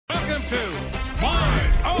to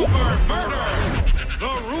Mind Over Murder!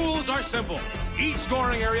 The rules are simple. Each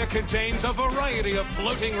scoring area contains a variety of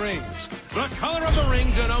floating rings. The color of the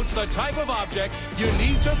ring denotes the type of object you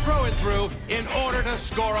need to throw it through in order to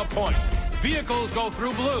score a point. Vehicles go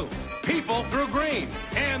through blue, people through green,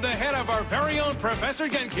 and the head of our very own Professor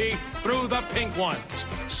Genki through the pink ones.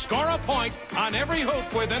 Score a point on every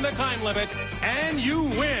hoop within the time limit, and you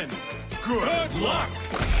win. Good luck!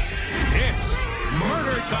 It's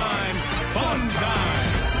murder time, fun time!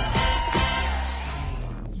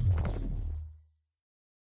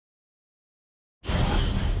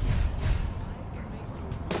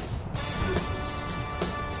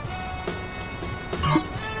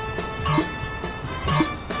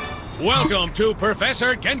 Welcome to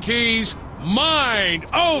Professor Genki's Mind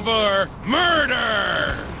Over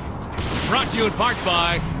Murder! Brought to you in part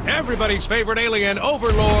by everybody's favorite alien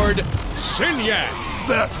overlord, Sinyak.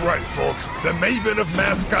 That's right, folks. The Maven of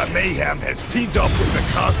Mascot Mayhem has teamed up with the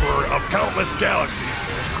Conqueror of Countless Galaxies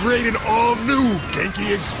to create an all-new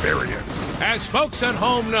Genki experience. As folks at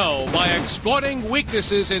home know, by exploiting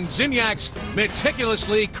weaknesses in Zinyak's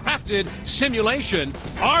meticulously crafted simulation,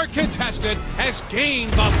 our contestant has gained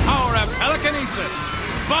the power of telekinesis.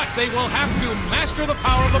 But they will have to master the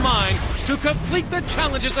power of the mind to complete the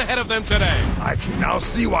challenges ahead of them today. I can now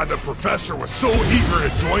see why the professor was so eager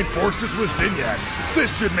to join forces with Zinyak.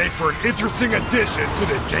 This should make for an interesting addition to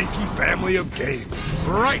the Genki family of games.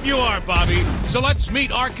 Right you are, Bobby. So let's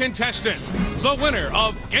meet our contestant, the winner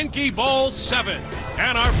of Genki Bowl 7,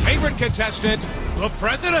 and our favorite contestant, the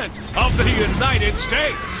President of the United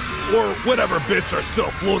States. Or whatever bits are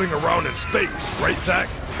still floating around in space, right, Zach?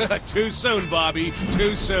 Too soon, Bobby.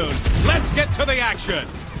 Too soon. Let's get to the action.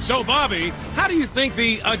 So, Bobby, how do you think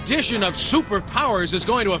the addition of superpowers is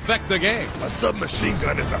going to affect the game? A submachine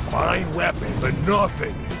gun is a fine weapon, but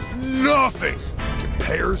nothing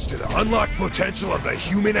compares to the unlocked potential of the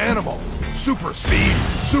human animal. Super speed,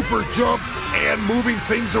 super jump, and moving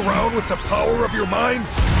things around with the power of your mind.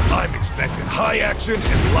 I'm expecting high action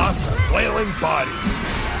and lots of flailing bodies.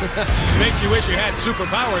 Makes you wish you had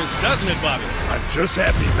superpowers, doesn't it, Bobby? I'm just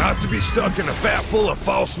happy not to be stuck in a vat full of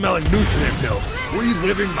foul-smelling nutrient milk,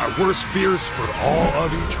 reliving my worst fears for all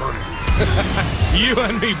of eternity. You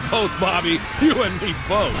and me both, Bobby. You and me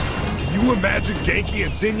both. Can you imagine Genki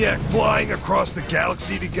and Zinyak flying across the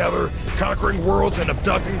galaxy together, conquering worlds and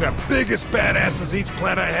abducting the biggest badasses each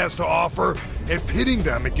planet has to offer, and pitting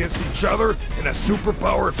them against each other in a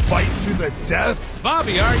superpowered fight to the death?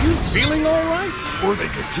 Bobby, are you feeling all right? Or they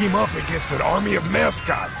could team up against an army of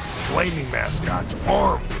mascots, flaming mascots,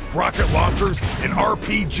 armed with rocket launchers and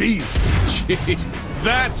RPGs. Jeez,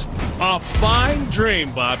 that's a fine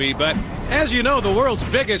dream, Bobby, but as you know, the world's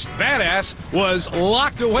biggest badass was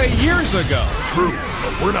locked away years ago. True,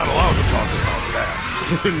 but we're not allowed to talk about that.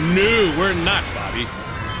 No, we're not, Bobby.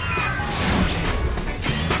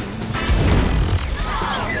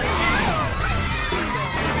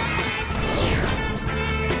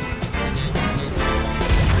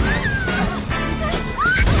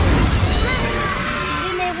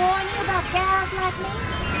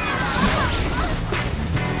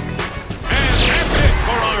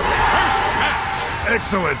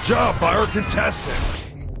 Excellent job by our contestant.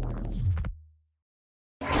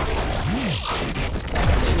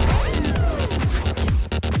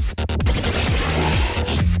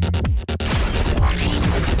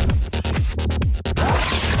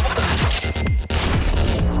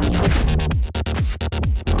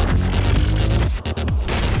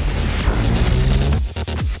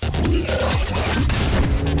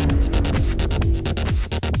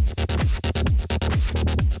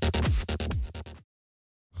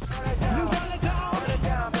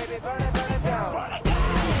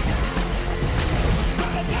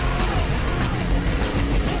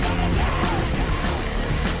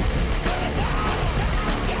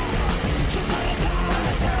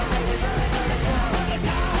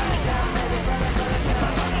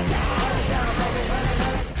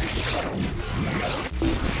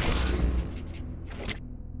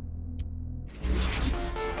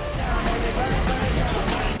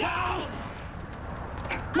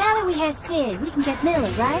 Sid, we can get Miller,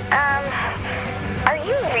 right? Are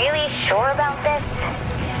you really sure about this?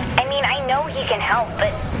 I mean, I know he can help,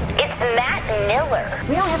 but it's Matt Miller.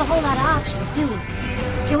 We don't have a whole lot of options, do we?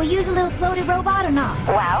 Can we use a little floated robot or not?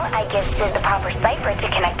 Well, I give Sid the proper cipher to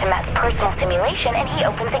connect to Matt's personal simulation, and he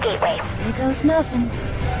opens the gateway. Here goes nothing.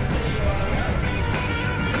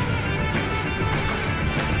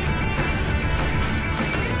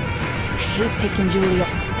 I hate picking Julia.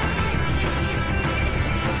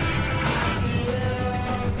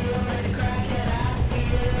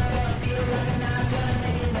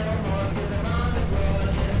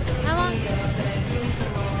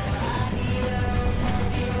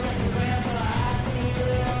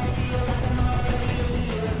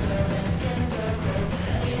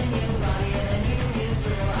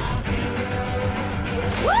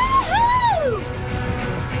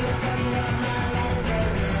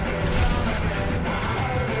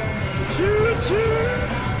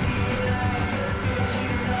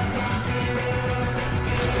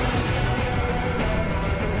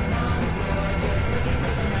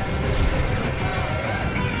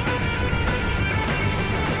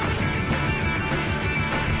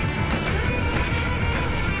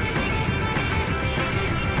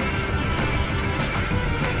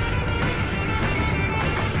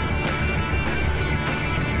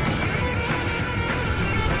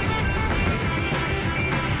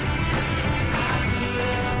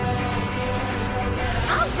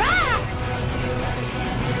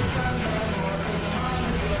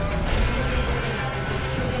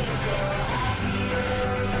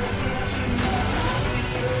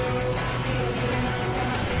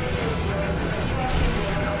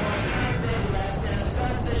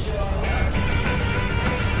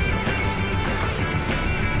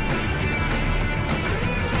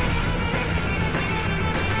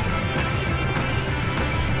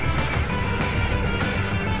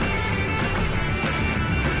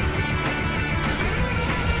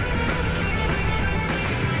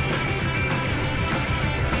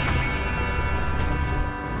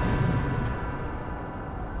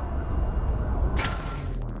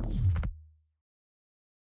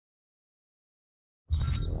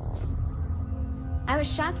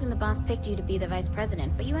 was shocked when the boss picked you to be the vice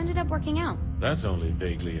president, but you ended up working out. That's only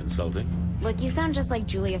vaguely insulting. Look, you sound just like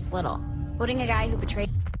Julius Little. Putting a guy who betrayed...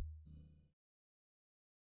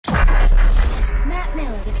 Matt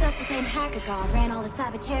Miller, the self-proclaimed hacker god, ran all the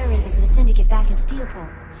cyber terrorism for the Syndicate back in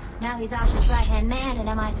Steelport. Now he's Asha's right-hand man at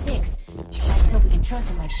MI6. I just hope we can trust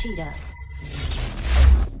him like she does.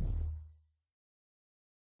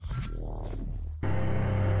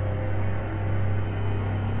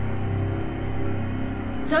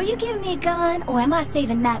 So are you giving me a gun, or am I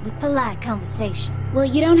saving Matt with polite conversation? Well,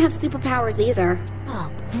 you don't have superpowers either. Oh,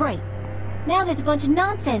 great. Now there's a bunch of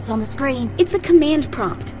nonsense on the screen. It's a command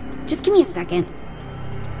prompt. Just give me a second.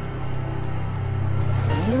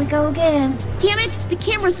 Here we go again. Damn it! The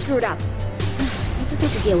camera's screwed up. I'll just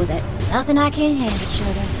have to deal with it. Nothing I can't handle,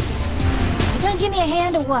 sugar. You gonna give me a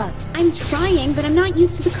hand or what? I'm trying, but I'm not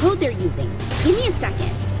used to the code they're using. Give me a second.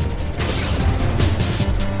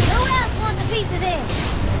 Who else wants a piece of this?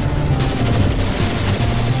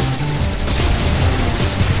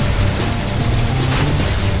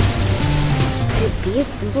 Could it be as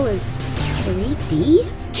simple as 3D?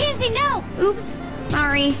 Kinsey, no! Oops.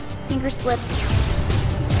 Sorry. Finger slipped.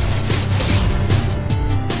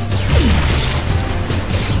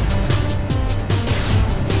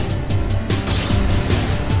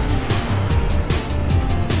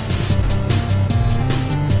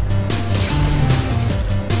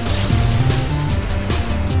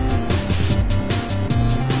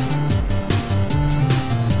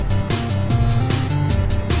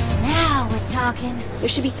 There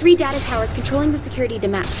should be 3 data towers controlling the security to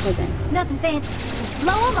Matt's prison. Nothing fancy. Just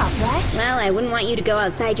blow them up, right? Well, I wouldn't want you to go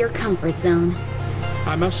outside your comfort zone.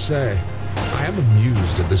 I must say, I am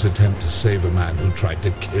amused at this attempt to save a man who tried to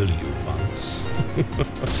kill you once.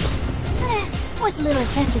 What's a little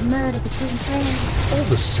attempted murder between friends? All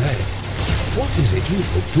the same, what is it you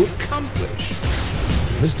hope to accomplish?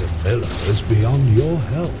 Mr. Miller is beyond your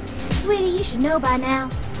help. Sweetie, you should know by now.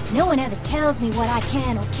 No one ever tells me what I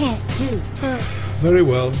can or can't do. Very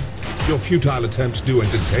well. Your futile attempts do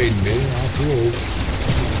entertain me, after all.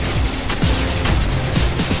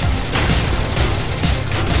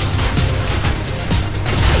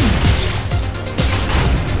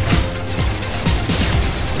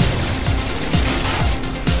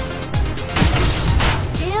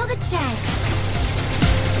 Still the chance.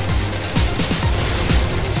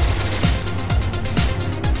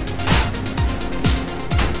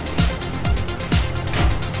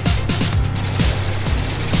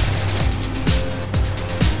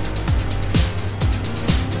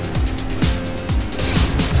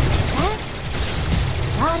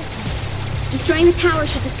 Destroying the tower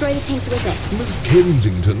should destroy the tanks with it. Miss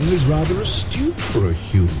Kensington is rather astute for a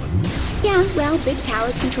human. Yeah, well, big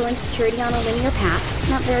towers controlling security on a linear path.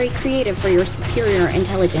 Not very creative for your superior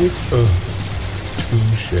intelligence.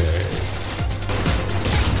 Touché.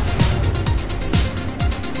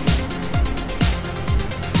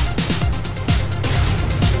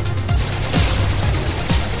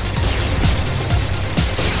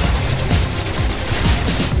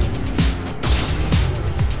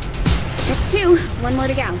 That's 2. 1 more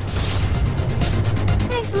to go.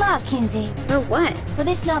 Thanks a lot, Kinsey. For what? For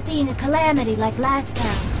this not being a calamity like last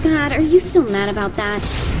time. God, are you still mad about that?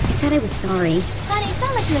 I said I was sorry. Honey, it's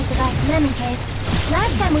not like you ate the last lemon cake.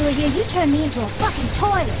 Last time we were here, you turned me into a fucking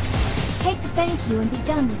toilet. Just take the thank you and be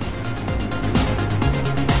done with it.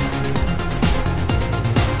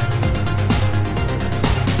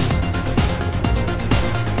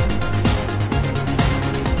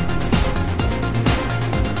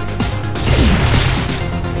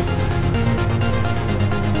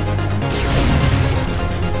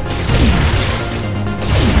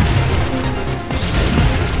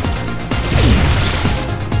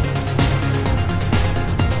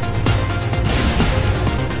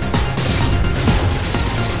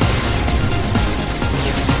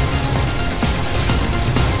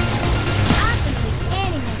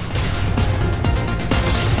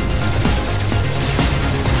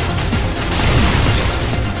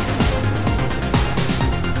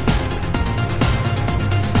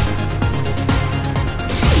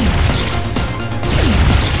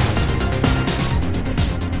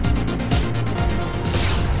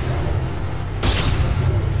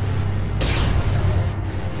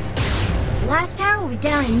 Last tower will be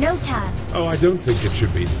down in no time. Oh, I don't think it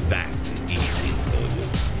should be that easy for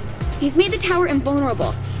you. He's made the tower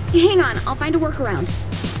invulnerable. Hang on, I'll find a workaround.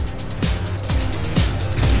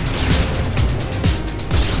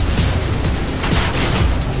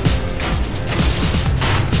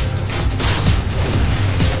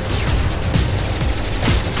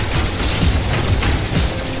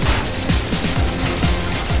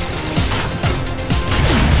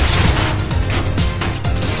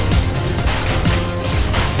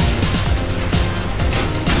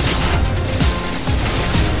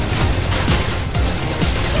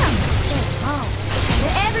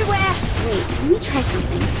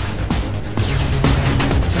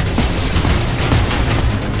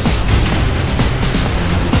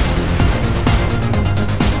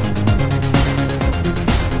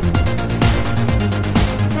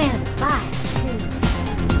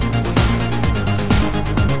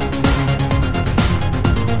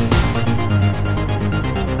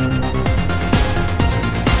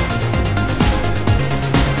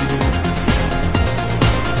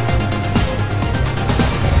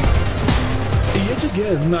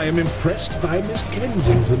 reason, I am impressed by Miss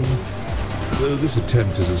Kensington. Though this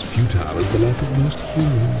attempt is as futile as the life of most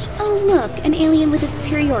humans. Oh, look, an alien with a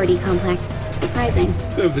superiority complex. Surprising.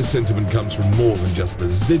 Though this sentiment comes from more than just the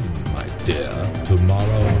Zin, my dear.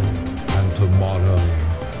 Tomorrow, and tomorrow,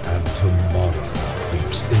 and tomorrow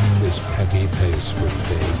creeps in this petty pace from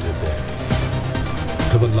day to day,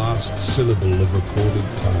 to the last syllable of recorded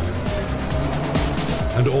time.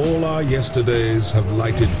 And all our yesterdays have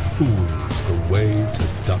lighted fools the way to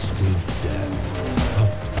dusty death.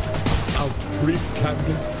 Out, brief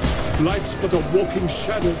candle, life's but a walking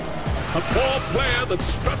shadow. A poor player that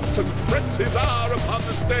struts and frets his hour upon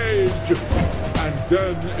the stage, and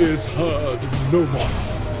then is heard no more.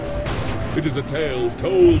 It is a tale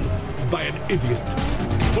told by an idiot,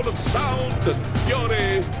 full of sound and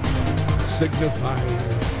fury, signifying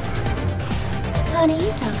nothing. Honey,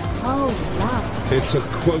 you talk a whole lot. It's a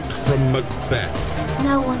quote from Macbeth.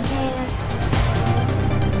 No one cares.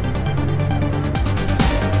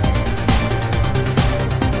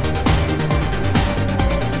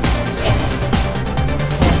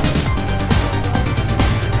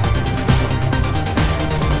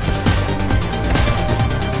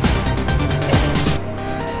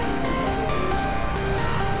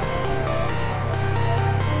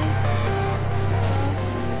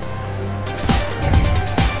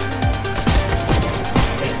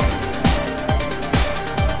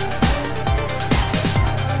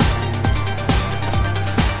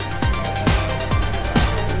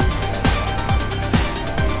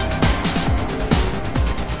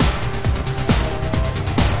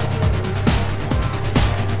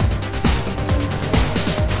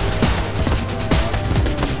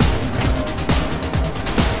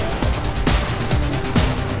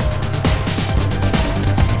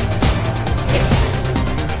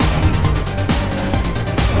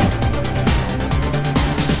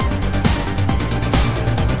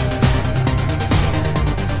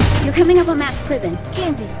 Coming up on Matt's prison.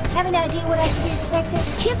 Kenzie, have an idea what I should be expecting?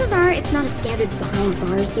 Chances are it's not a standard behind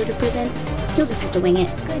bars sort of prison. You'll just have to wing it.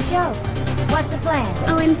 Good joke. What's the plan?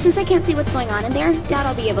 Oh, and since I can't see what's going on in there, doubt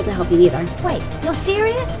I'll be able to help you either. Wait, you're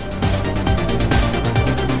serious?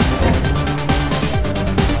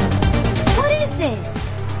 What is this?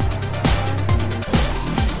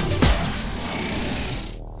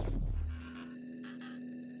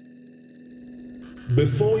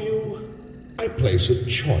 Before you, I place a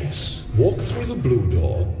choice. Walk through the blue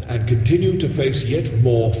door and continue to face yet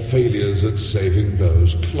more failures at saving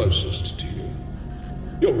those closest to you.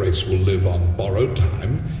 Your race will live on borrowed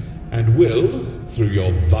time and will, through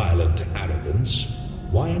your violent arrogance,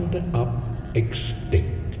 wind up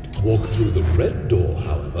extinct. Walk through the red door,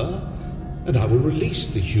 however, and I will release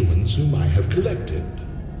the humans whom I have collected.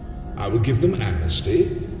 I will give them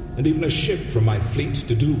amnesty and even a ship from my fleet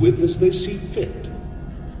to do with as they see fit.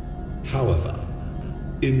 However,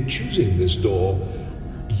 in choosing this door,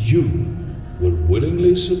 you will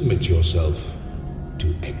willingly submit yourself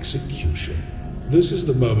to execution. This is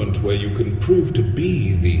the moment where you can prove to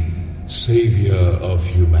be the savior of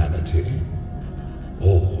humanity,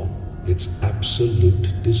 or its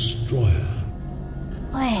absolute destroyer.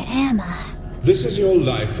 Where am I? This is your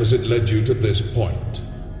life as it led you to this point.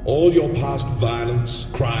 All your past violence,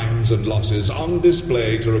 crimes, and losses on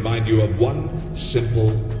display to remind you of one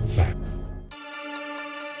simple fact.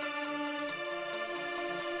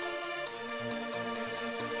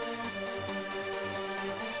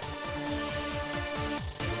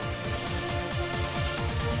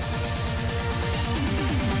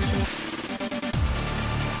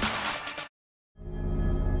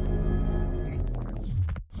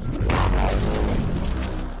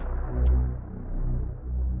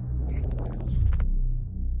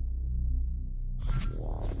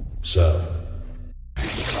 So,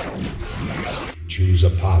 choose a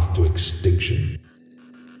path to extinction,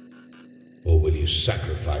 or will you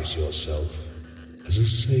sacrifice yourself as a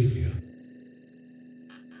savior?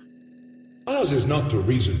 Ours is not to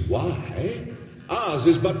reason why. Ours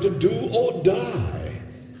is but to do or die.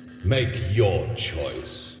 Make your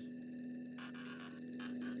choice.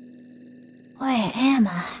 Where am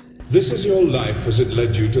I? This is your life as it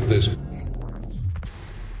led you to this.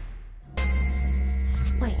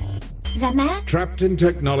 Is that Matt? Trapped in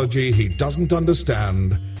technology he doesn't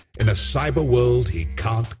understand, in a cyber world he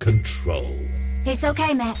can't control. It's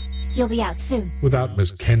okay, Matt. You'll be out soon. Without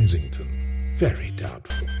Miss Kensington, very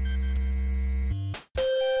doubtful.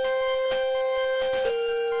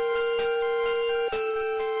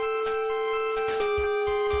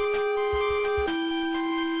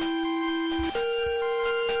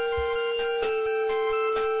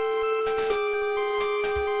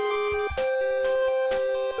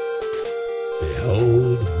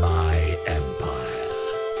 Behold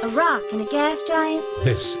A rock and a gas giant?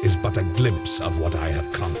 This is but a glimpse of what I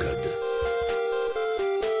have conquered.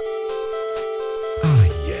 Ah,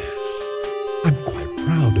 yes. I'm quite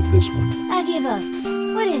proud of this one. I give up.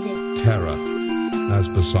 What is it? Terror, as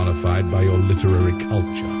personified by your literary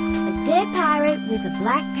culture. A dead pirate with a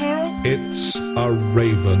black parrot? It's a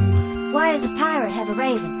raven. Why does a pirate have a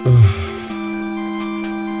raven?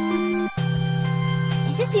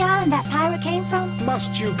 Is this the island that pirate came from?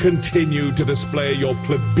 Must you continue to display your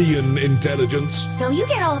plebeian intelligence? Don't you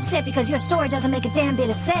get all upset because your story doesn't make a damn bit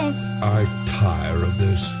of sense. I tire of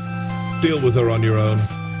this. Deal with her on your own.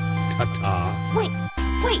 Ta-ta. Wait,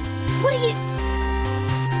 what are you...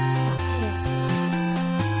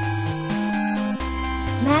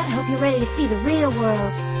 Matt, hope you're ready to see the real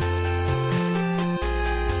world.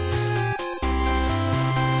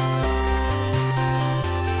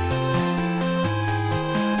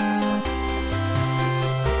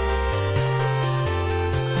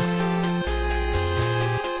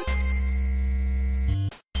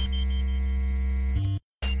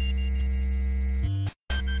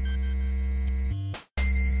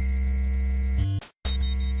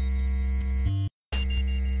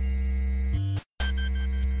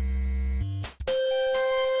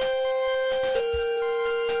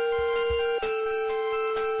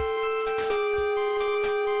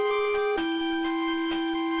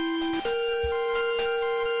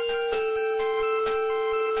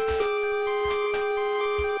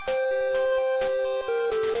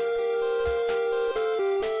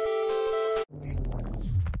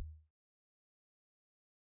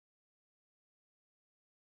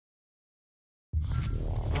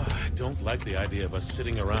 I don't like the idea of us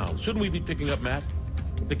sitting around. Shouldn't we be picking up Matt?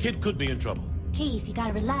 The kid could be in trouble. Keith, you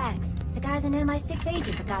gotta relax. The guy's an MI6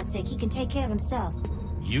 agent, for God's sake. He can take care of himself.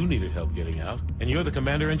 You needed help getting out, and you're the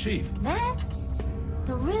commander-in-chief. That's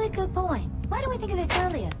a really good point. Why didn't we think of this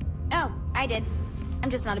earlier? Oh, I did. I'm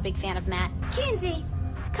just not a big fan of Matt. Kinsey!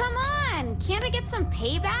 Come on! Can't I get some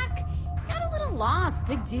payback? Got a little lost,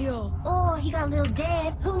 big deal. Or he got a little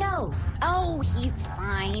dead. Who knows? Oh, he's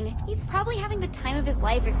fine. He's probably having the time of his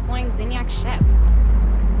life exploring Zinyak's ship.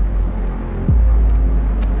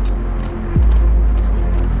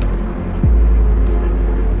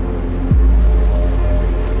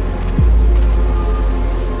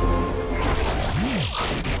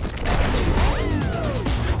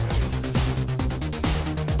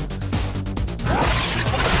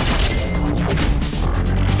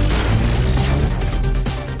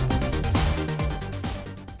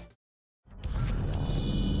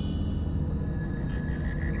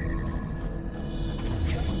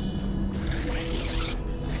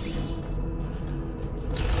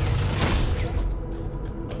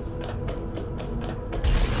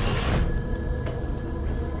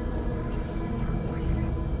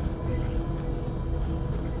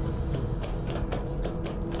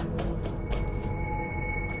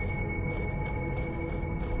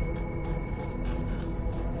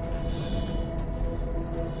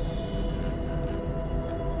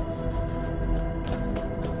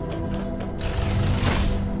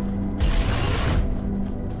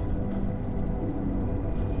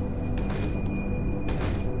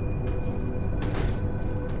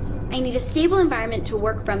 I need a stable environment to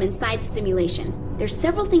work from inside the simulation. There's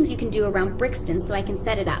several things you can do around Brixton so I can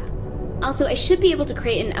set it up. Also, I should be able to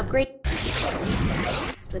create an upgrade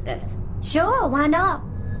with this. Sure, why not?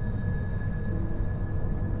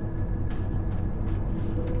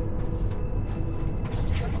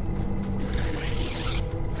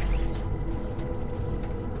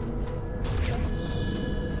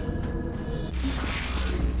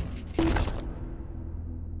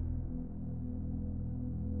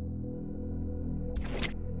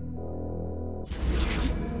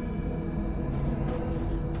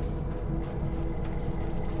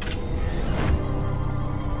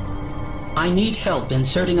 I need help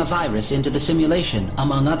inserting a virus into the simulation,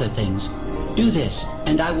 among other things. Do this,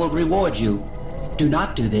 and I will reward you. Do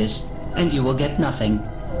not do this, and you will get nothing.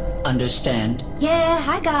 Understand? Yeah,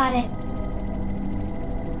 I got it.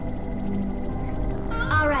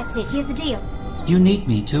 All right, Sid, here's the deal. You need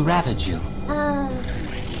me to ravage you.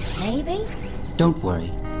 Maybe? Don't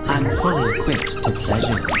worry. I'm fully equipped to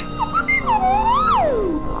pleasure.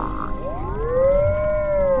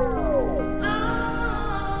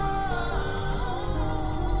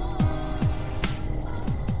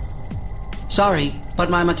 Sorry, but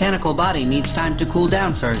my mechanical body needs time to cool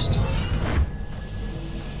down first.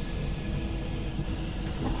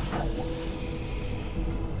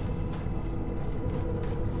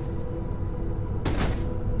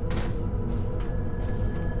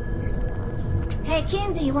 Hey,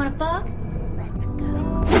 Kinsey, you wanna fuck? Let's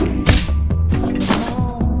go.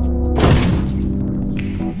 Oh.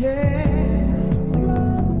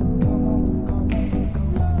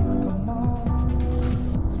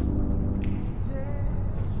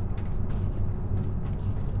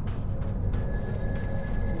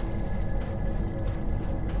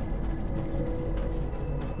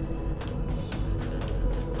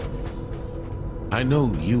 I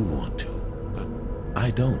know you want to, but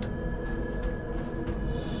I don't.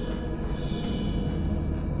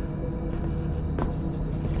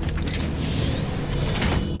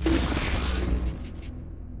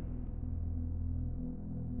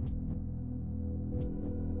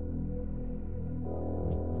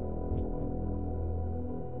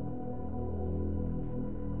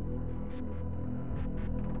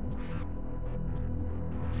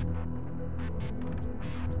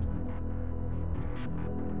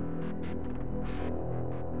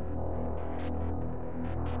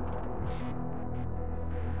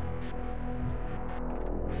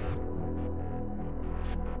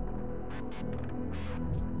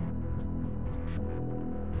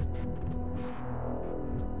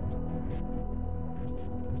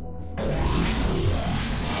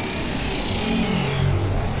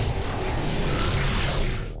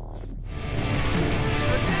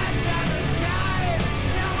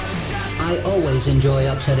 I always enjoy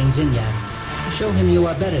upsetting Zinyak. Show him you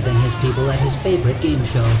are better than his people at his favorite game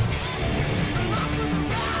show.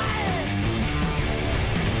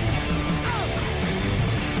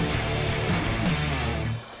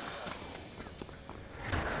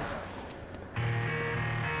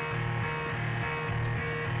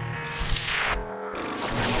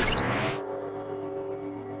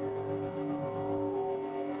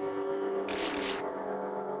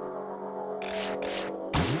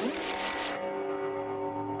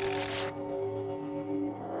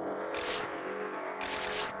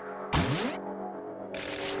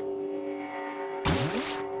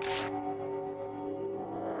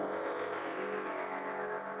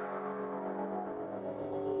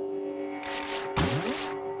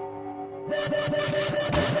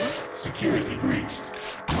 Security breached.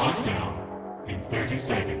 Lockdown in 30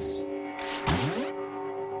 seconds.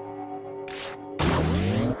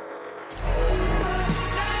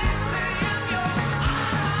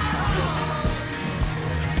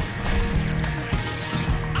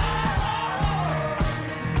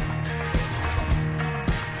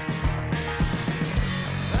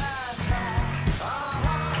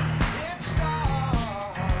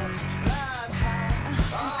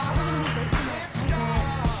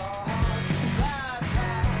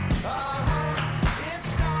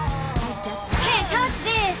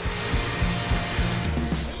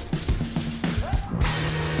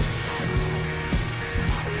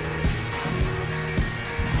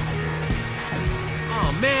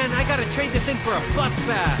 Man, I gotta trade this in for a bus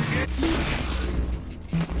pass.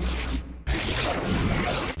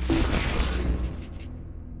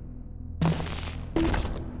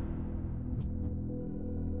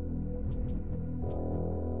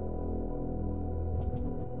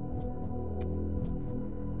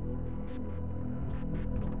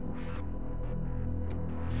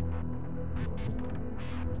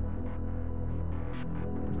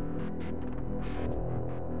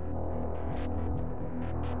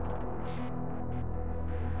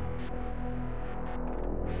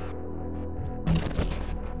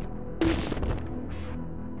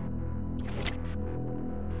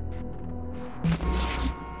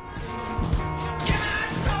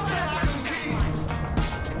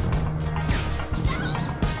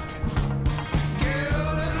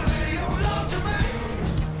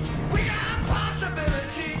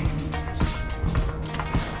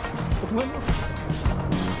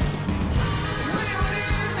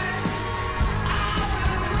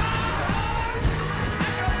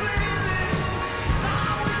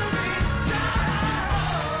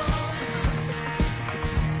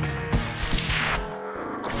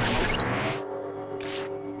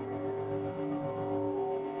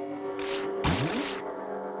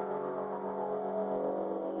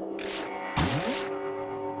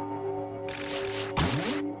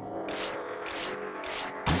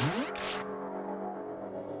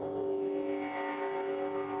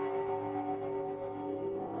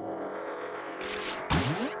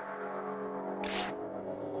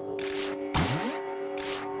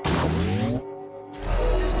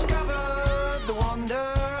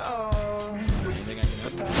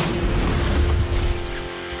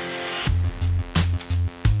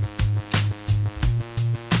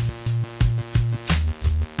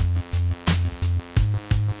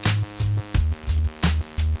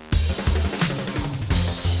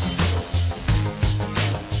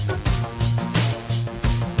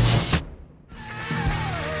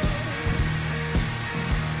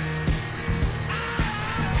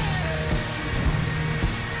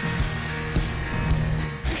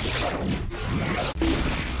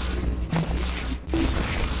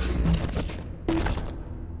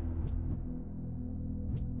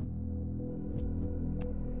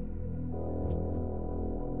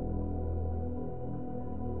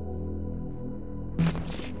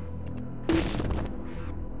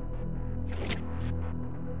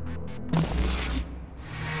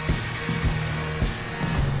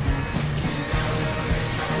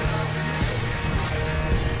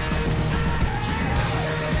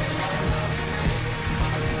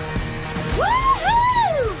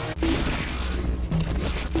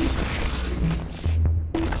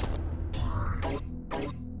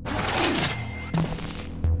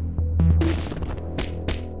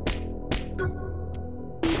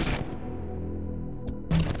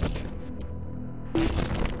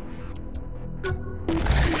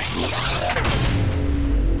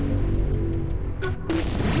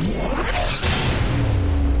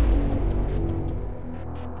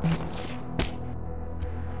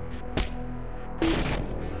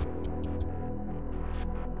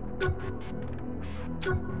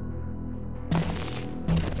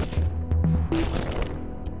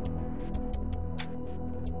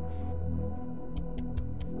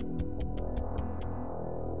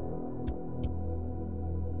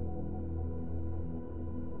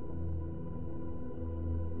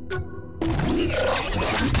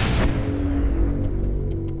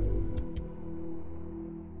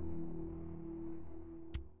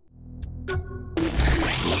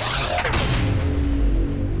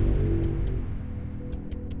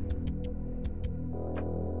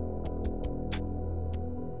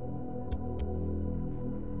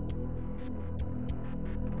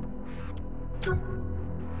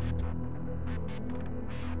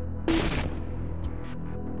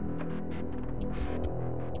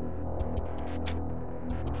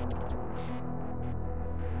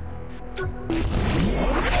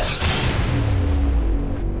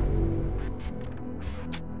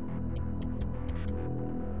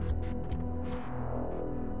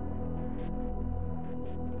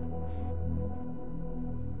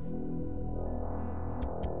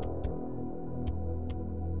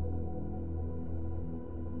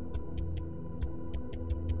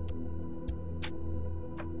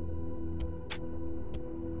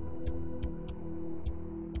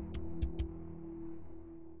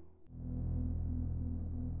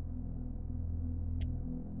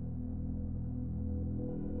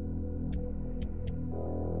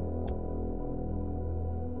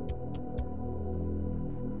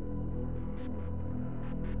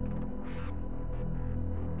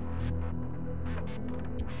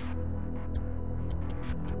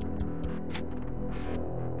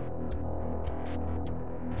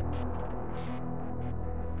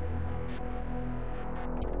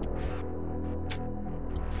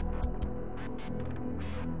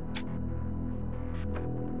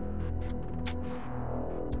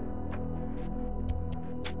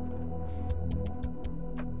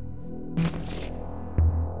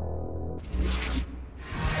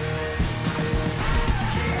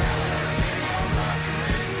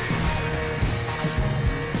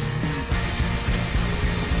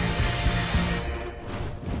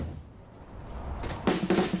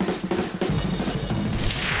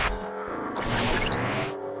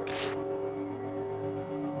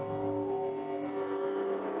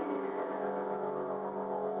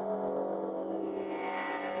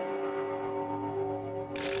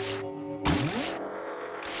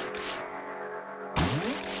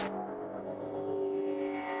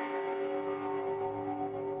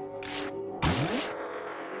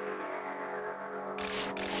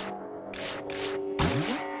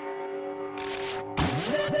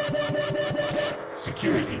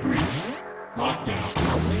 Security breach.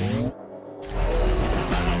 Lockdown.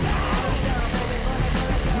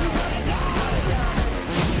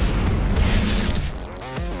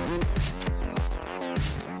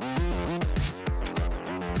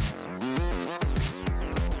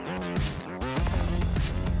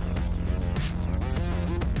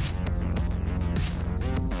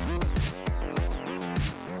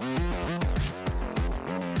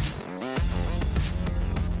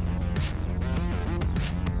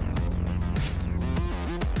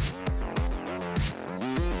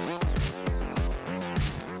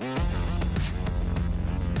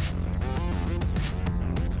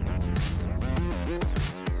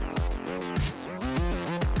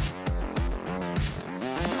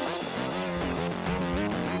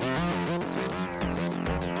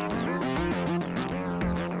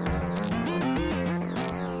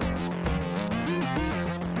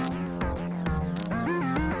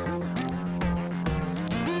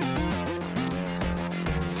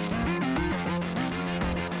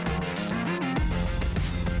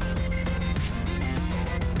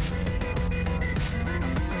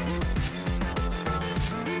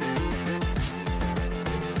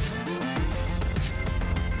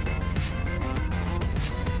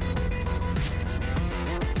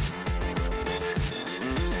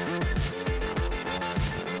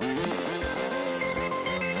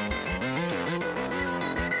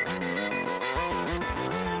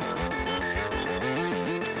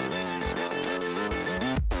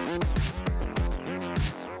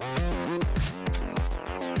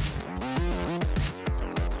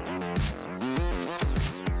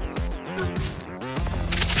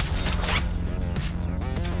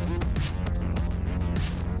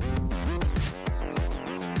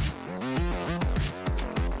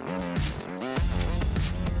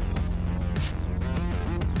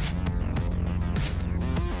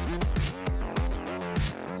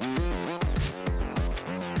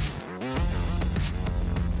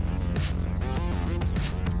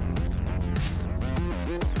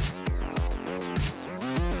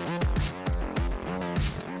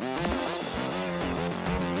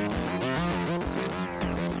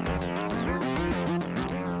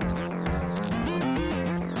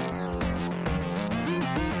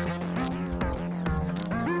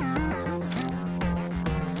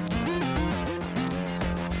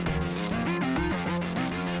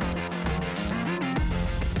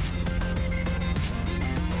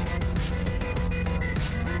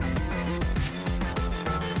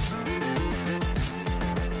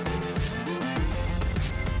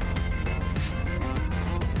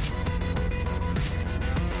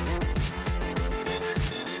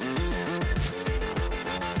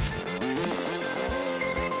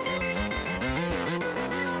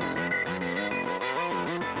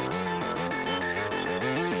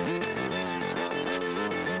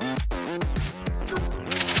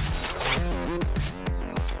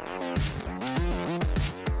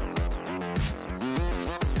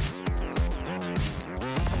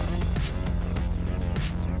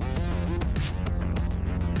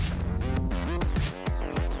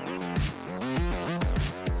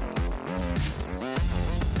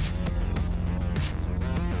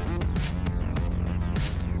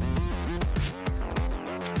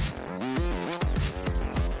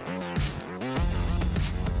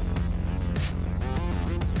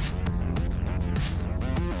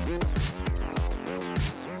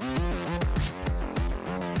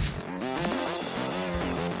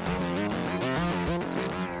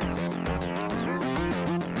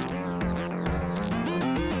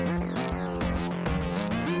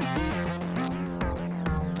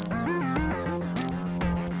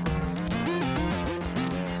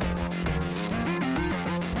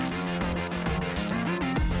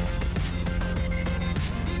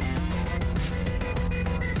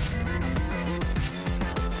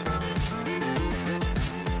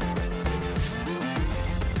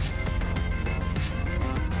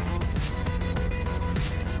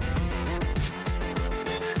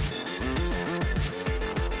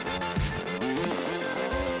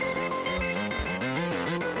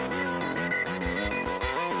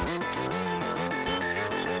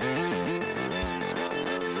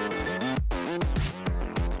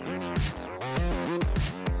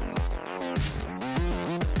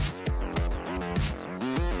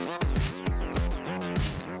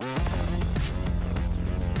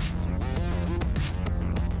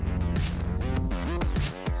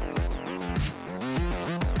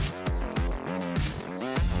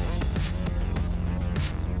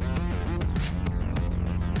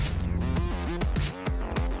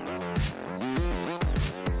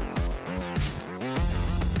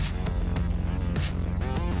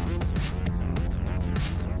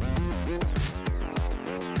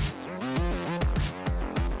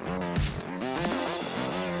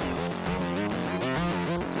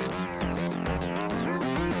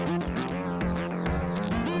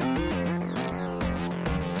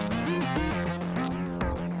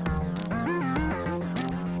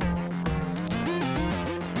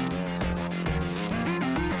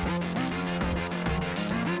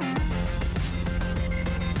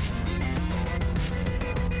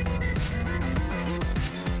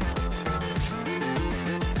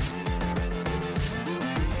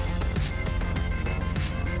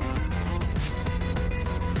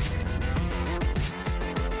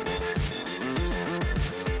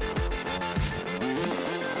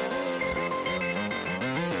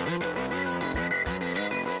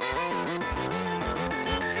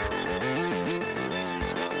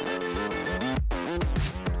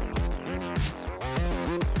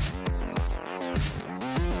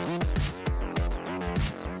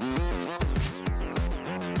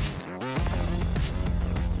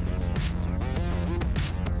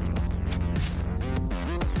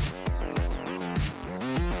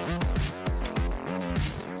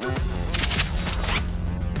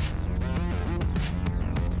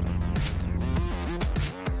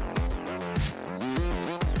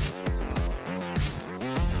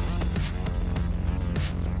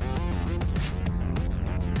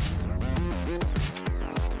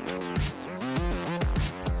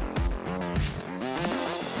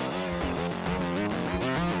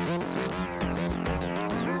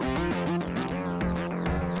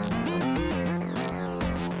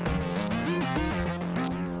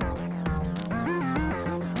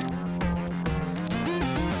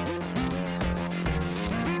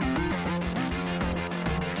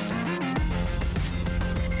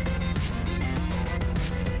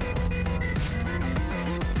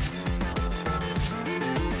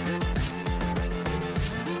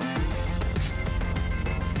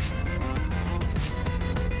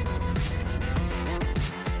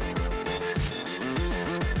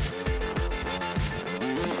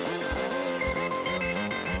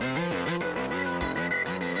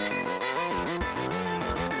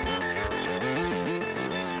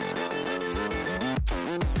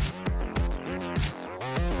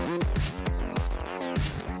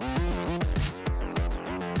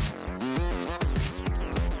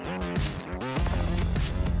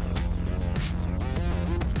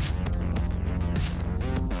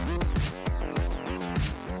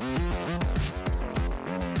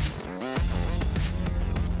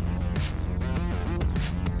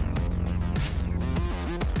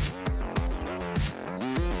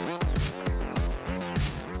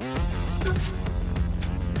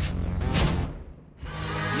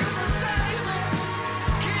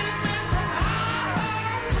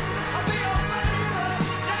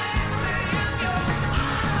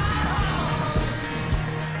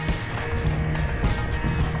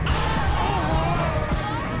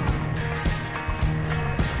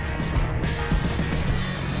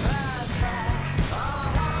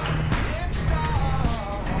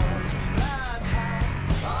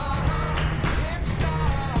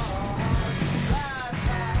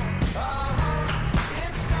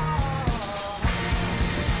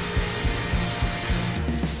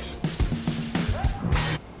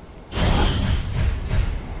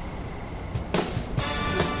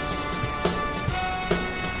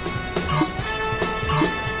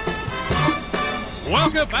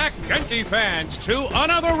 Welcome back, Genki fans, to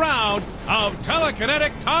another round of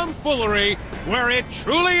telekinetic tomfoolery where it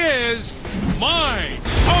truly is mind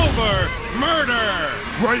over murder.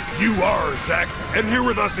 Right you are, Zach. And here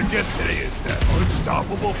with us again today is that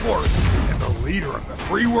unstoppable force and the leader of the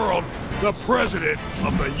free world, the President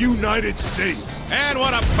of the United States. And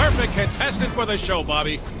what a perfect contestant for the show,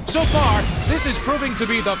 Bobby. So far, this is proving to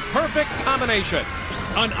be the perfect combination.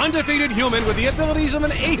 An undefeated human with the abilities of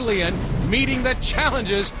an alien meeting the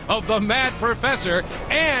challenges of the mad professor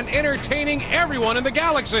and entertaining everyone in the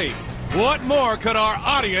galaxy. What more could our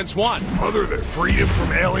audience want? Other than freedom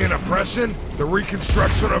from alien oppression, the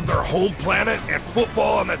reconstruction of their home planet, and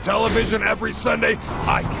football on the television every Sunday,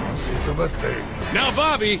 I can't think of a thing. Now,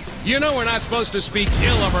 Bobby, you know we're not supposed to speak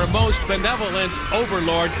ill of our most benevolent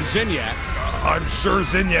overlord, Zinyak. I'm sure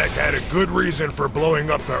Zinyak had a good reason for blowing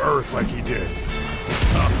up the Earth like he did.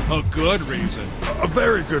 A good reason. A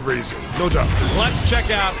very good reason, no doubt. Let's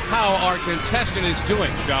check out how our contestant is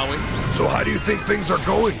doing, shall we? So how do you think things are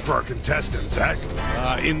going for our contestant, Zach?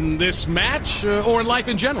 In this match, or in life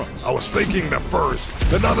in general? I was thinking the first,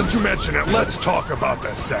 but now that you mention it, let's talk about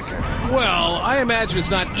the second. Well, I imagine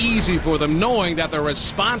it's not easy for them knowing that they're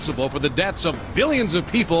responsible for the deaths of billions of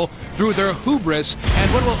people through their hubris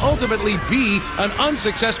and what will ultimately be an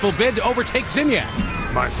unsuccessful bid to overtake Zinyak.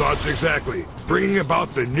 My thoughts exactly. Bringing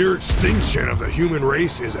about the near extinction of the human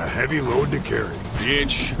race is a heavy load to carry.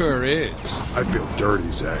 It sure is. I feel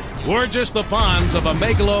dirty, Zach. We're just the pawns of a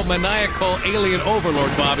megalomaniacal alien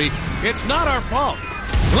overlord, Bobby. It's not our fault.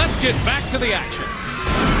 Let's get back to the action.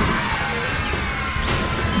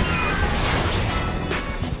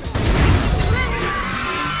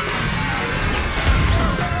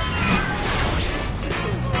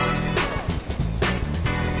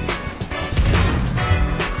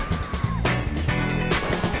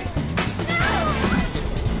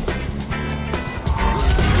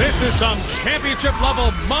 This is some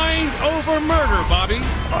championship-level mind over murder, Bobby.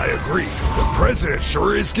 I agree. The President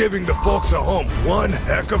sure is giving the folks at home one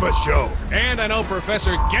heck of a show. And I know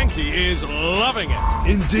Professor Genki is loving it.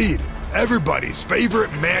 Indeed. Everybody's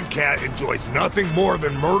favorite man-cat enjoys nothing more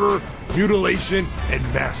than murder, mutilation, and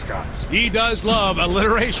mascots. He does love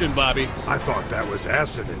alliteration, Bobby. I thought that was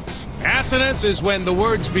assonance. Assonance is when the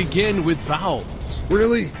words begin with vowels.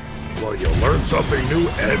 Really? Well, you'll learn something new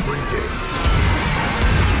every day.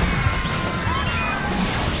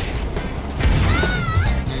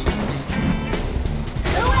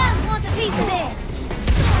 Piece of this.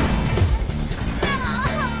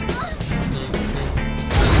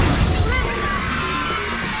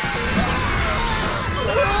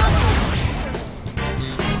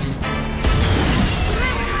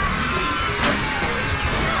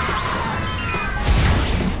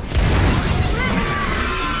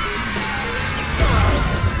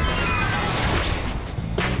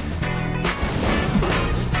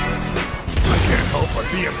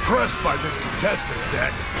 Be impressed by this contestant,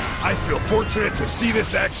 Zach. I feel fortunate to see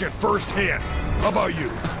this action firsthand. How about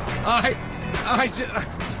you? I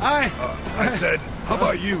said, how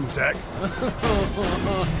about you, Zach?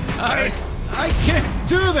 I can't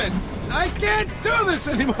do this. I can't do this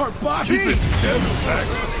anymore, Bobby. Keep it together, Zach.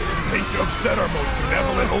 Hate to upset our most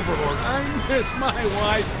benevolent overlord. I miss my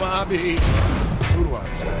wife, Bobby. So do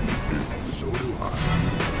I, Zach. So do I.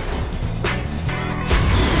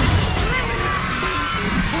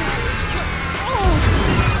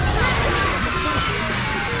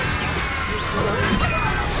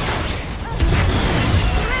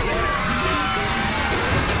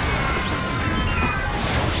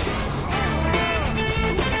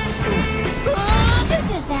 This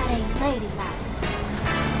is that ain't ladylike.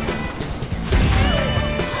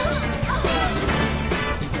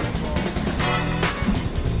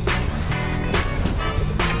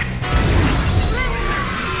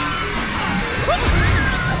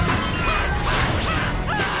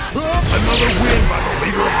 Another win by the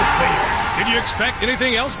leader of the Saints. Did you expect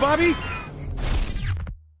anything else, Bobby?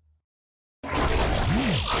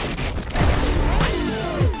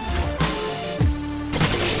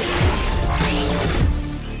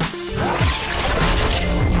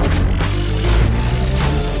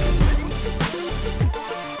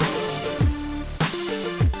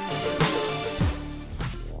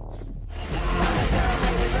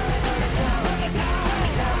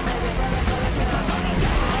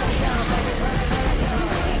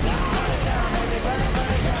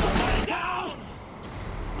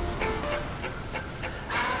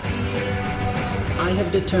 I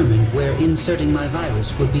have determined where inserting my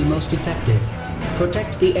virus would be most effective.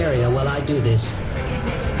 Protect the area while I do this.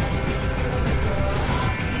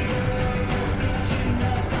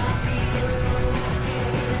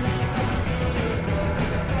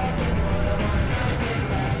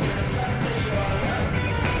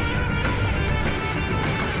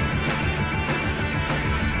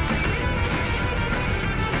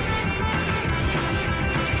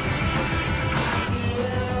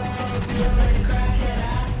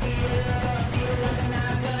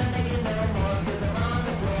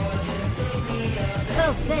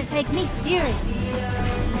 better take me seriously.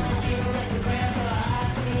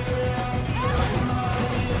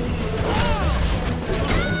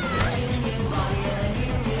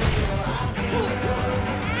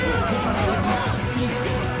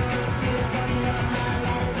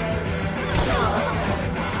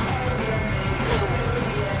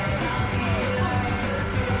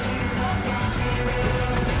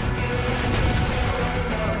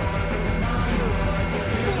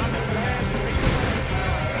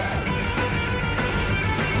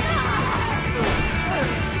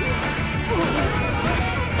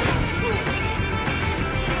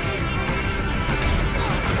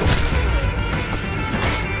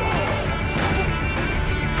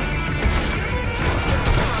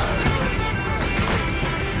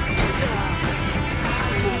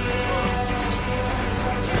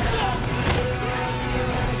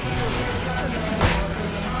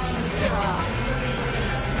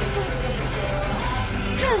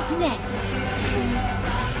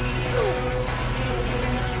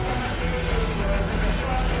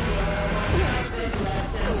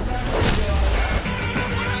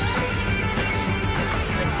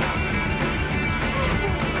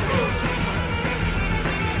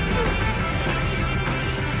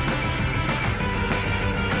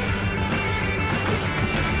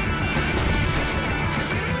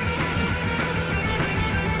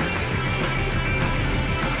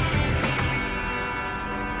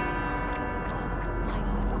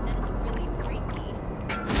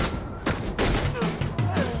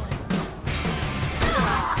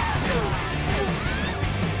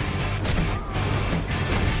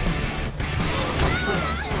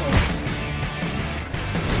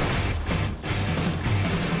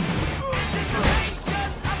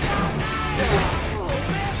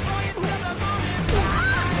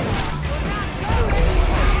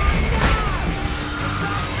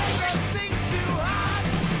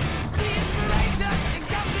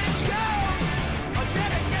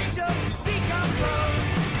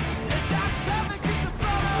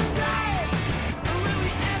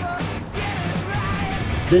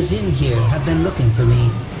 The Zin here have been looking for me.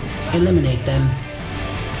 Eliminate them.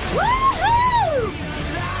 Woohoo!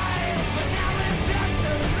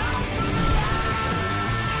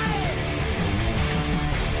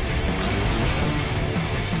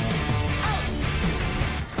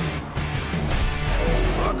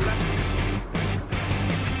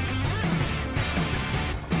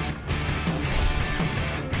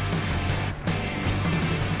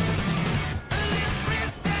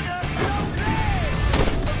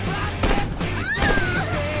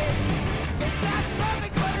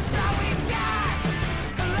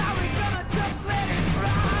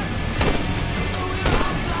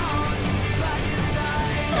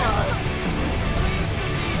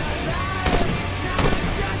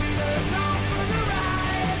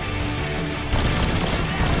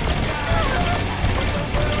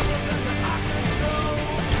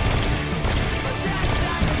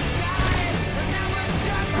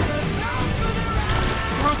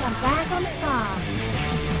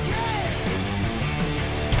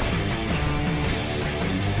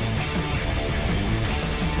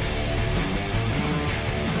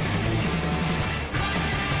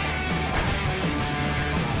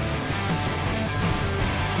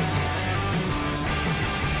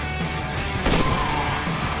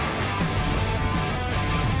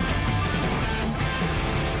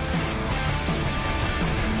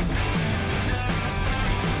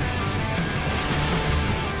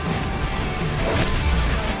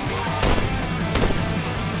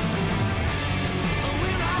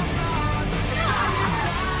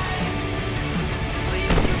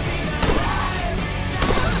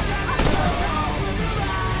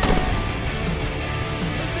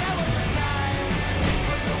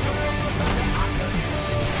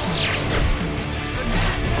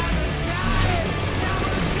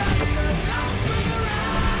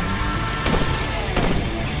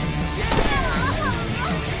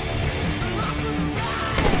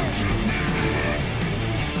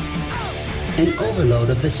 An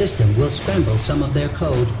overload of the system will scramble some of their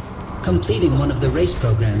code. Completing one of the race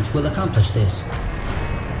programs will accomplish this.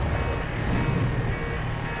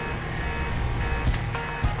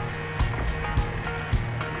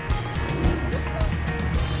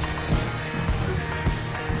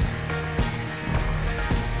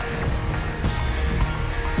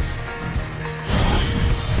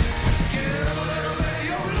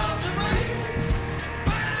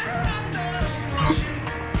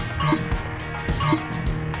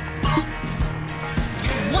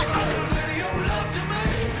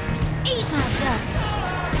 Eat my dust.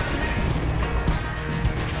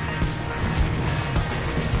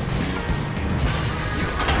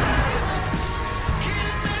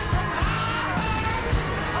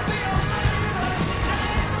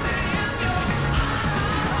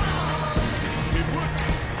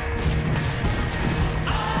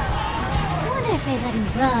 if they let him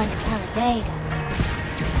run to Talladega.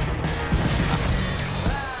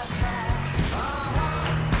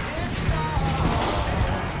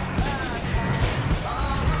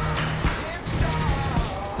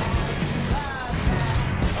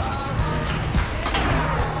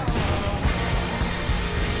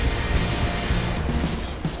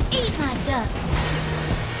 Eat my dust.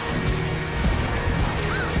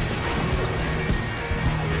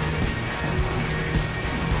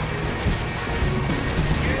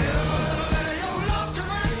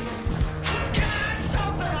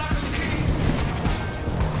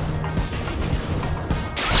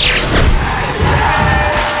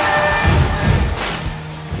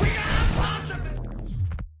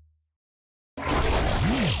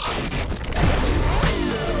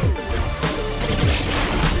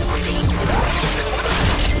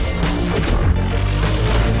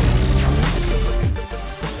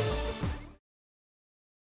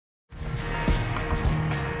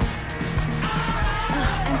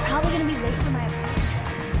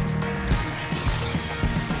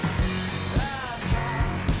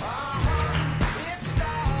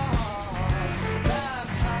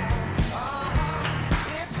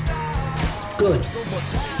 Good.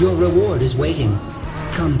 Your reward is waiting.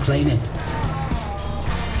 Come claim it.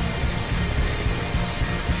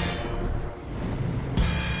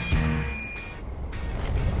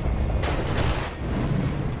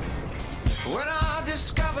 When I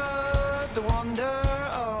discovered the wonder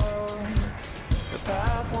of the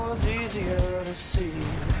path was easier to see.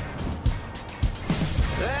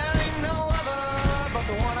 There ain't no other but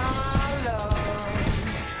the one I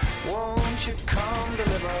love. Won't you come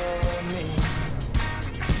deliver me?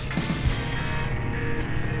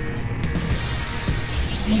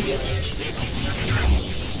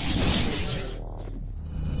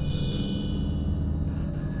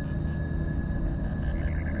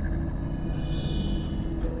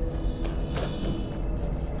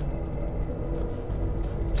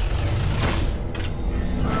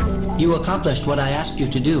 You accomplished what I asked you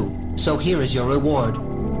to do, so here is your reward.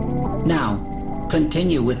 Now,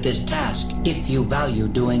 continue with this task if you value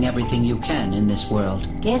doing everything you can in this world.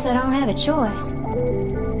 Guess I don't have a choice.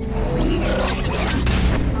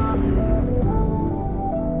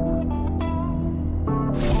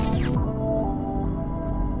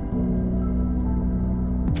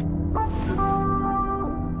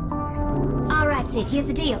 All right, Sid, here's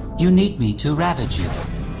the deal. You need me to ravage you.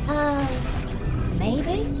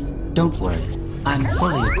 Maybe? Don't worry. I'm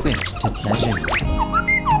fully equipped to pleasure you.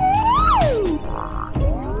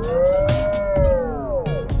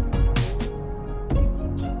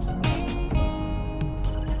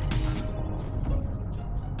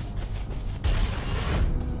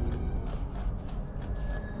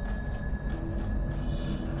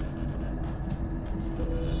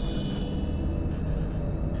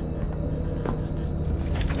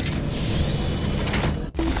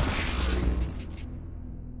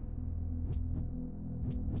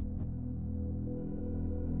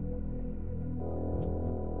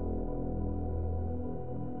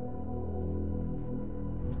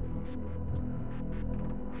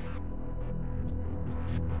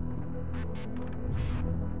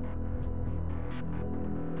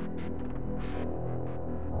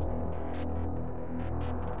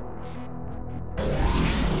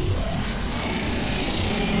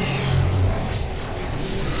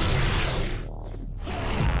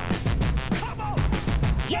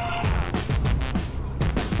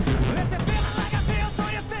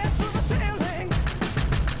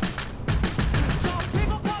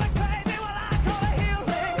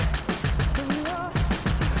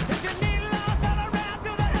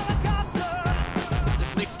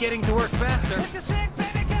 Getting to work faster.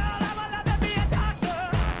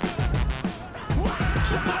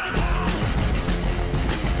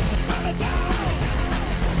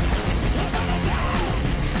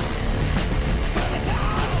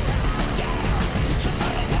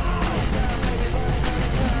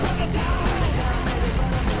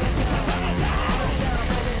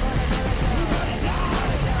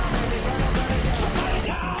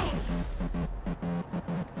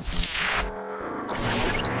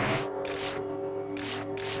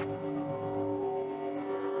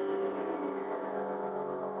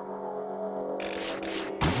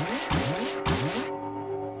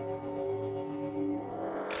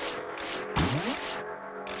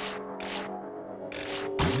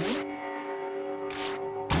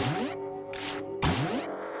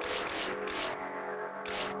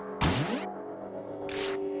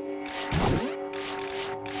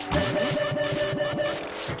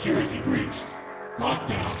 Security breached.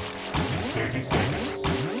 Lockdown in 30 seconds.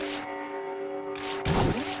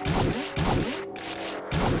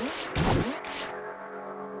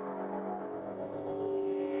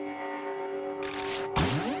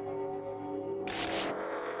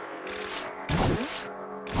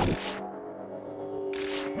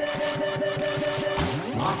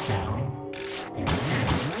 Lockdown in 10,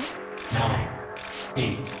 9,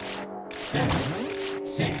 8, 7,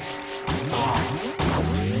 6, 5.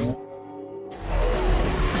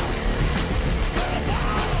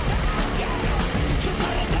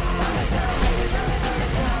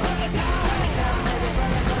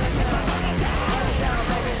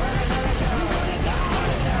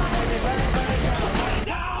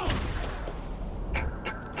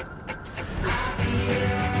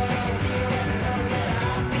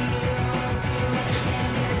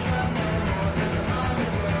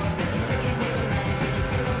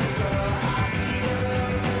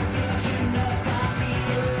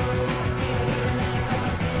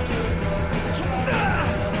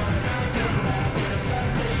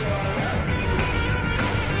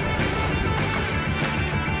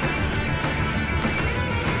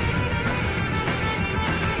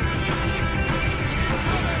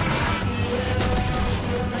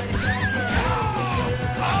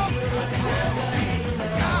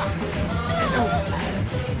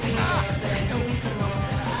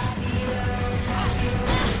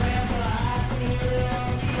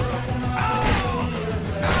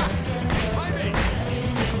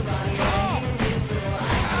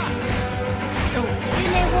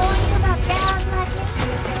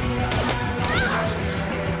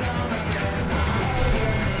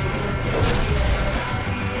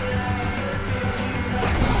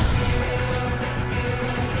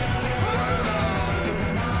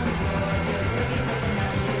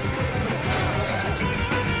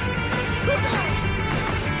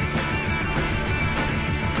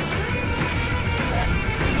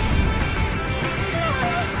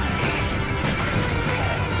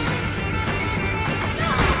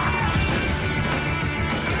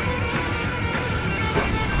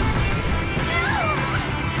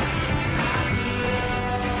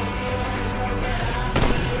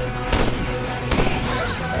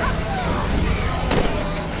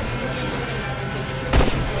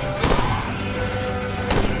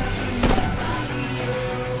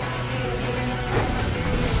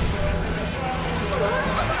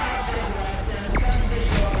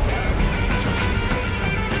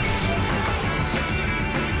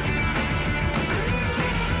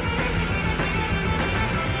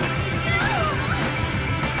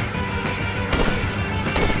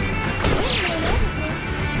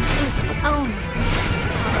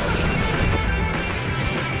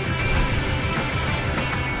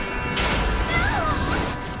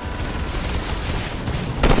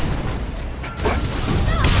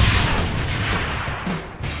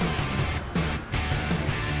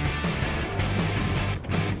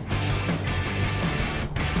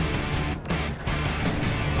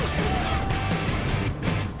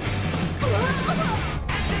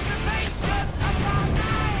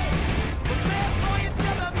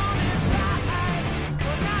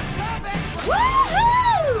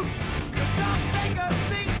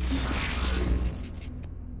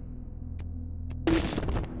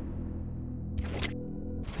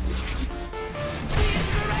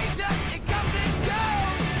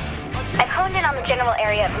 General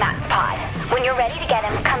area of Matt's pod. When you're ready to get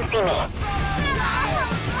him, come see me.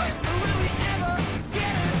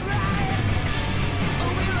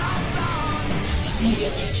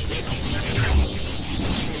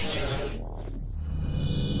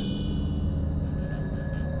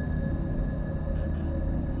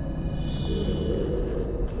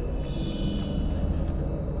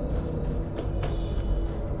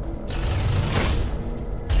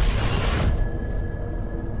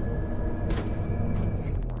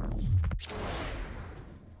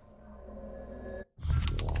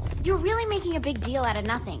 You're really making a big deal out of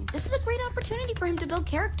nothing. This is a great opportunity for him to build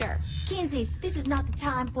character. Kinsey, this is not the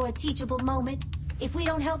time for a teachable moment. If we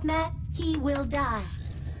don't help Matt, he will die.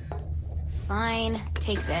 Fine,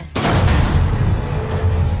 take this.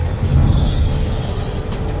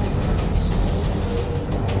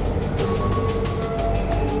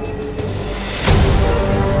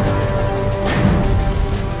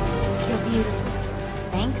 You're beautiful.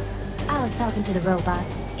 Thanks. I was talking to the robot.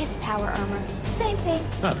 It's power armor. Same thing.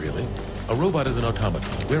 Not really. A robot is an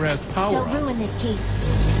automaton, whereas power... Don't ruin this, Keith.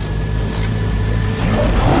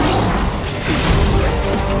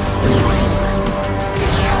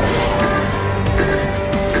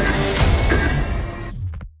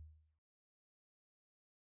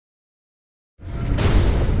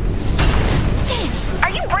 Damn! Are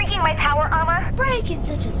you breaking my power armor? Break is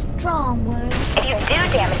such a strong word. If you do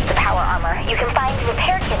damage the power armor, you can find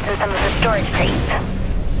repair kits in some of the storage crates.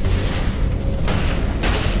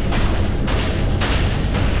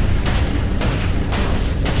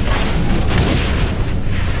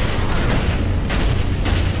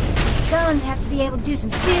 guns have to be able to do some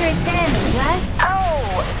serious damage, right?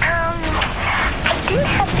 Oh, I didn't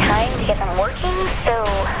have time to get them working, so...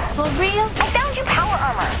 For real? I found you power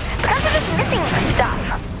armor, but guys are just missing stuff.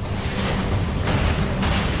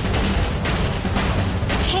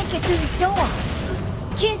 Can't get through this door.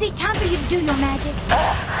 Kinsey, time for you to do your magic.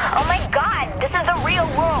 Oh my god, this is the real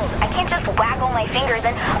world. I can't just waggle my fingers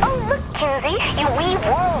and... Oh, look, Kinsey, you weave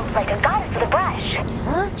worlds like a goddess with a brush.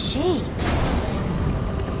 Touchy.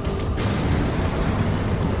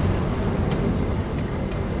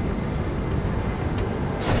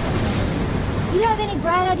 You have any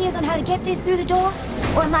bright ideas on how to get this through the door?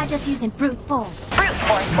 Or am I just using brute force? Brute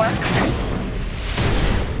force works.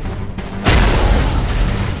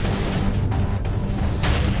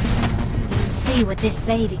 See what this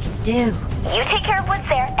baby can do. You take care of what's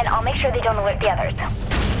there, and I'll make sure they don't alert the others.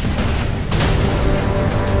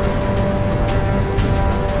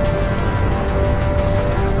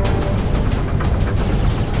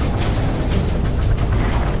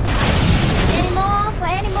 Any more?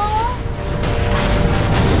 Any more?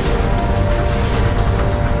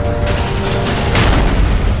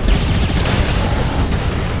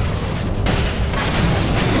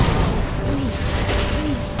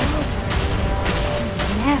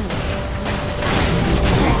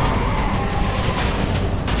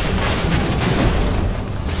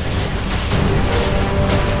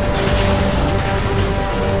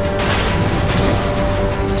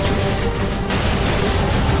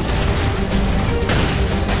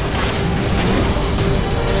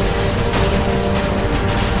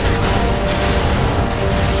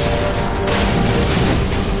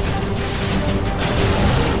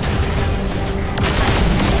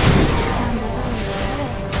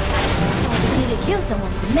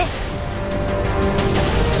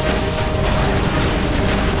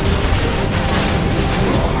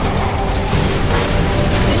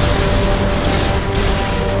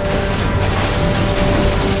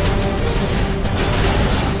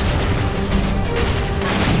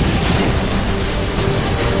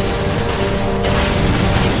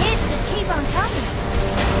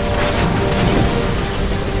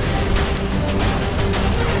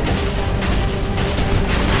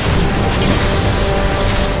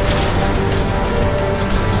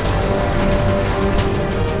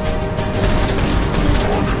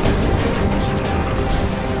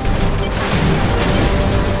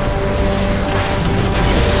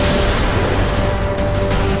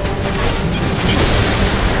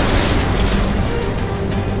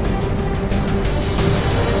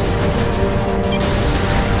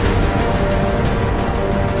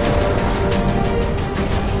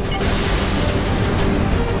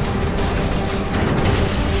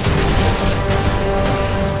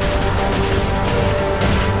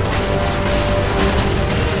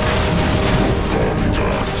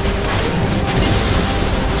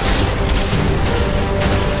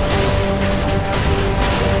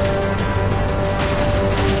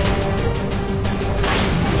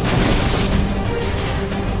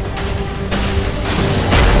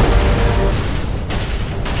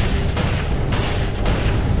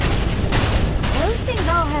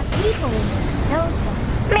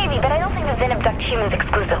 humans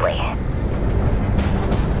exclusively.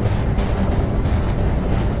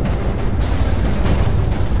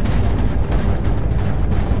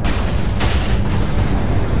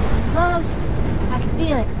 Close. I can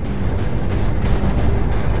feel it.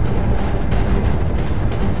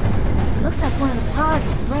 Looks like one of the pods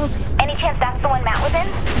is broken. Any chance that's the one Matt was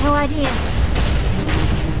in? No idea.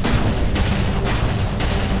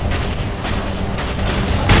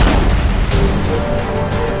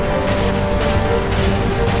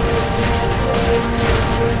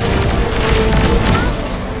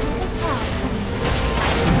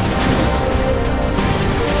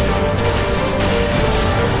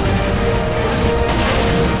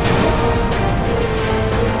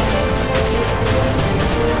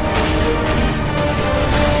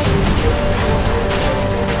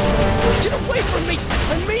 Get away from me!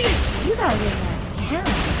 I mean it! You gotta live in a town.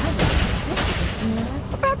 I wouldn't expect this to me.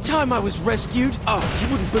 About time I was rescued. Oh, you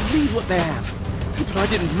wouldn't believe what they have. But I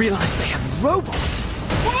didn't realize they had robots.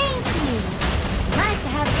 Thank you. It's nice to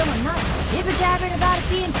have someone not jibber-jabbering about it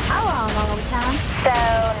being power on all the time. So,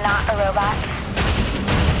 not a robot?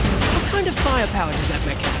 What kind of firepower does that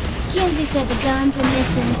mech have? Kinsey said the guns are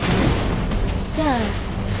missing stuff.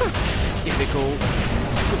 Typical.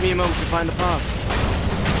 Took me a moment to find the parts.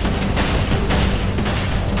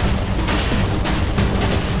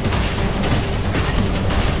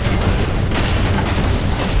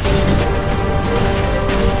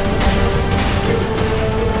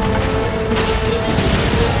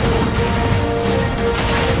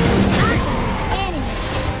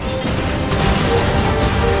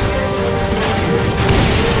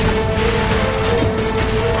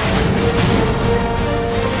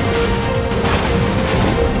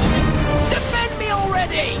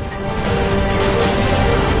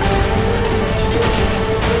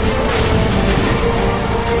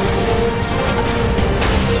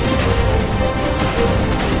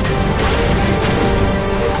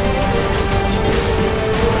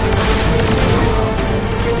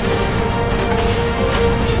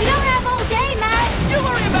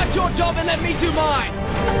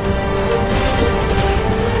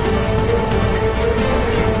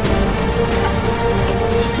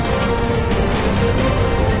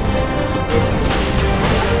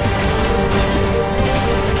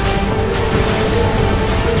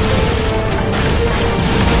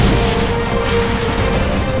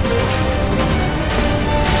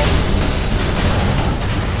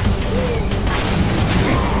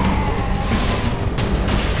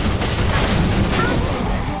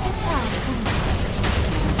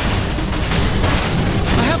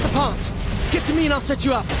 and I'll set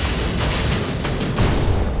you up.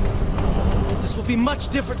 This will be much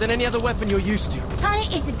different than any other weapon you're used to.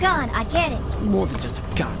 Honey, it's a gun. I get it. More than just a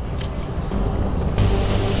gun.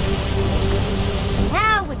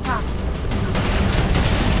 Now we're talking.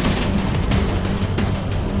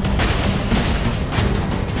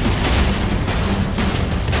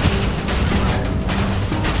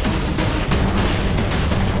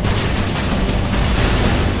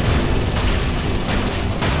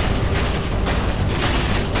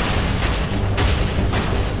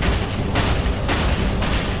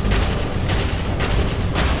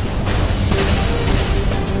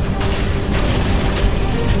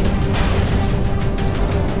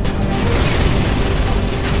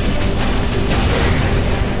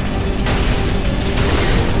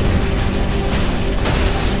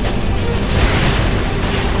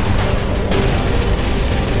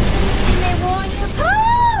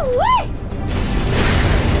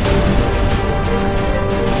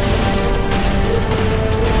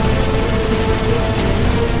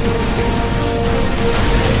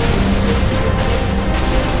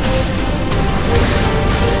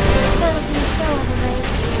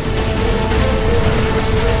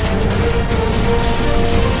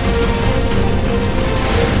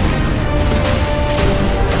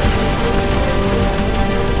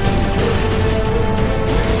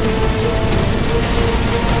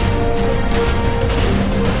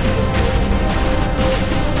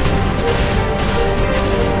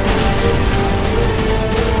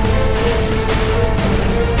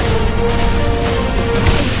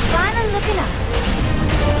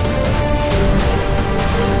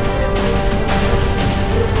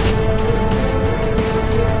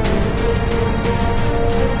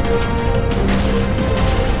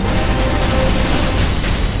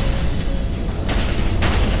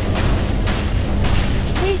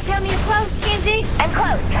 I'm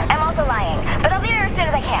close. I'm also lying, but I'll be there as soon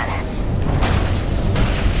as I can.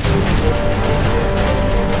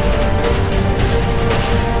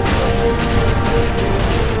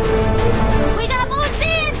 We got more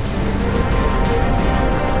Sid!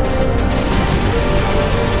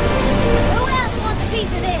 Who else wants a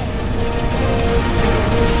piece of this?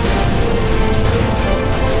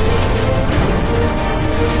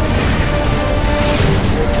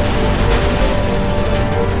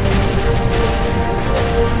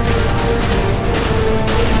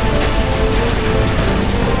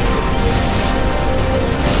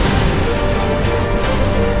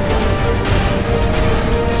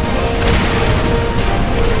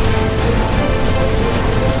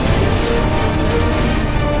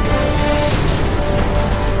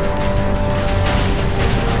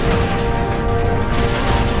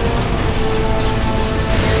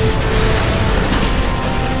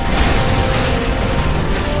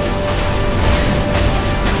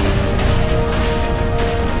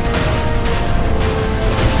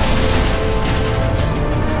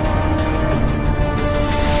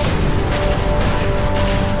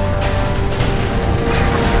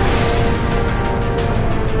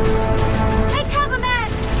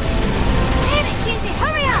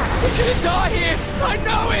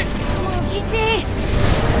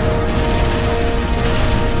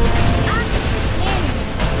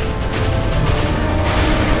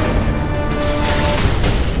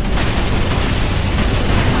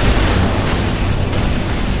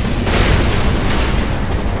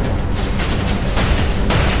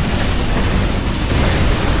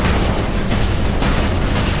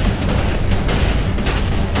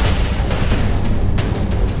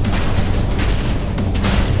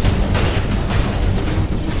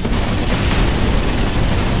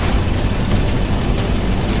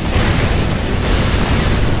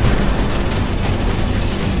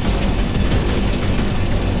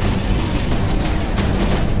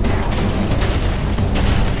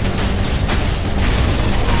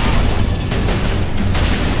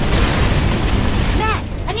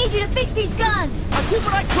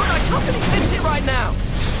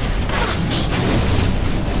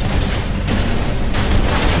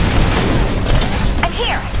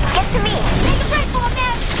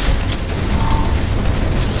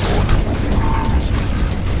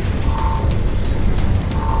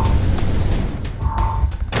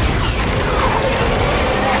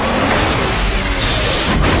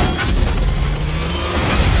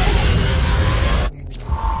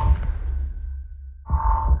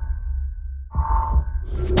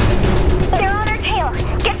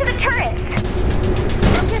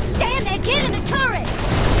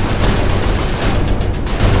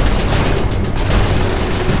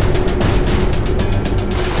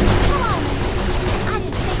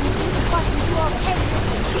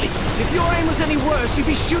 If your aim was any worse, you'd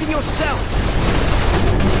be shooting yourself!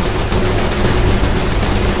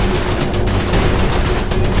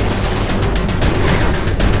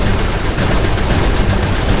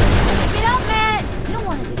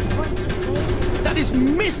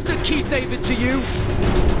 gave it to you?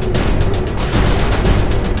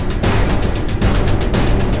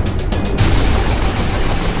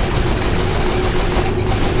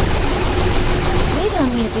 We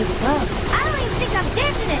don't need a big boat. I don't even think I'm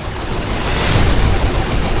dancing it.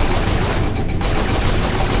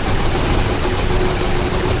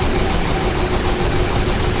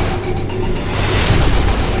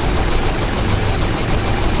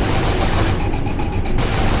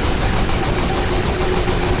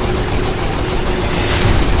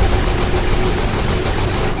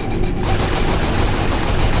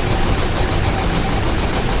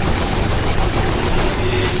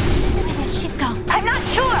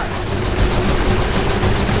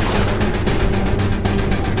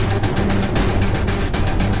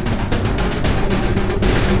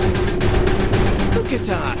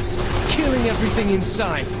 Killing everything in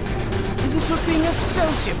sight. Is this what being a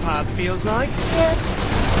sociopath feels like? Yeah.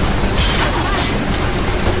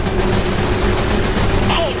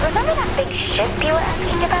 Hey, remember that big ship you were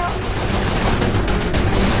asking about?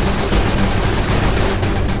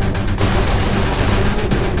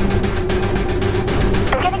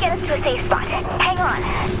 I'm gonna get us to a safe spot. Hang on.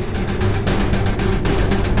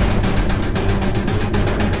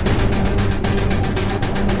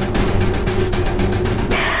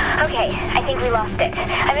 Okay, I think we lost it.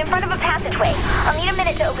 I'm in front of a passageway. I'll need a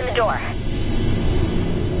minute to open the door.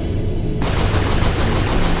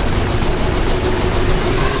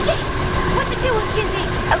 Shit! What's it doing, Kizzy?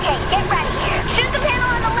 Okay, get ready. Shoot the panel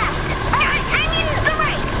on the left. I mean, the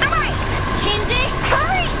right. The right. Kinsey?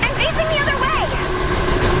 Sorry, I'm facing the other way.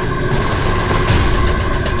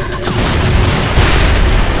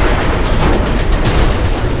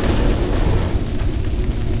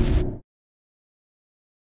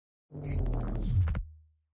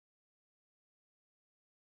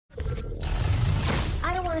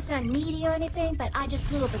 I don't want to sound needy or anything, but I just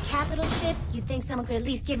blew up a capital ship. You'd think someone could at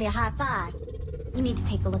least give me a high five. You need to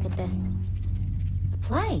take a look at this. A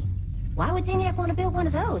plane? Why would Zinyak want to build one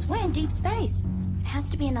of those? We're in deep space. It has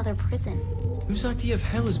to be another prison. Whose idea of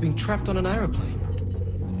hell is being trapped on an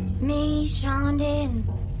aeroplane? Me, Shonda, and...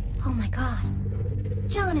 oh my god.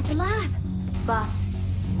 John is alive. Boss,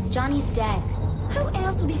 Johnny's dead. Who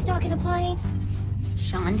else would be stuck in a plane?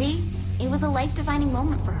 Shandi? It was a life-defining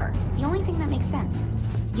moment for her. It's the only thing that makes sense.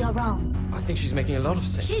 You're wrong. I think she's making a lot of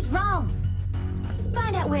sense. She's wrong.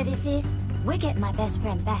 Find out where this is. We're getting my best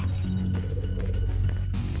friend back.